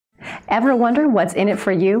Ever wonder what's in it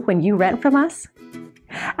for you when you rent from us?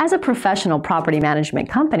 As a professional property management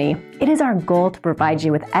company, it is our goal to provide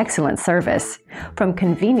you with excellent service, from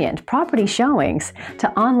convenient property showings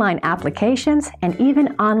to online applications and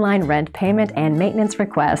even online rent payment and maintenance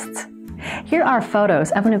requests. Here are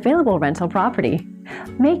photos of an available rental property.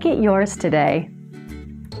 Make it yours today.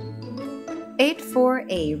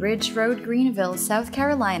 84A Ridge Road, Greenville, South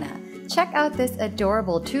Carolina. Check out this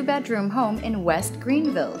adorable 2-bedroom home in West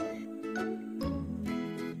Greenville.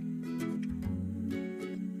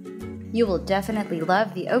 You will definitely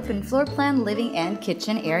love the open floor plan living and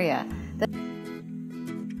kitchen area.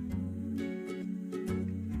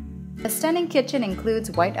 The stunning kitchen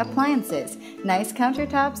includes white appliances, nice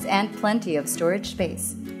countertops, and plenty of storage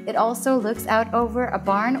space. It also looks out over a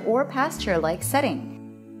barn or pasture-like setting.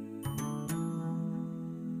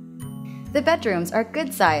 The bedrooms are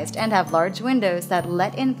good-sized and have large windows that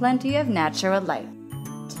let in plenty of natural light.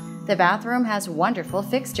 The bathroom has wonderful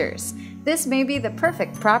fixtures. This may be the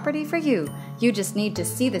perfect property for you. You just need to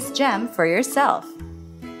see this gem for yourself.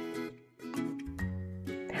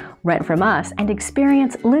 Rent from us and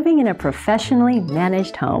experience living in a professionally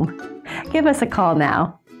managed home. Give us a call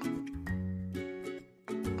now.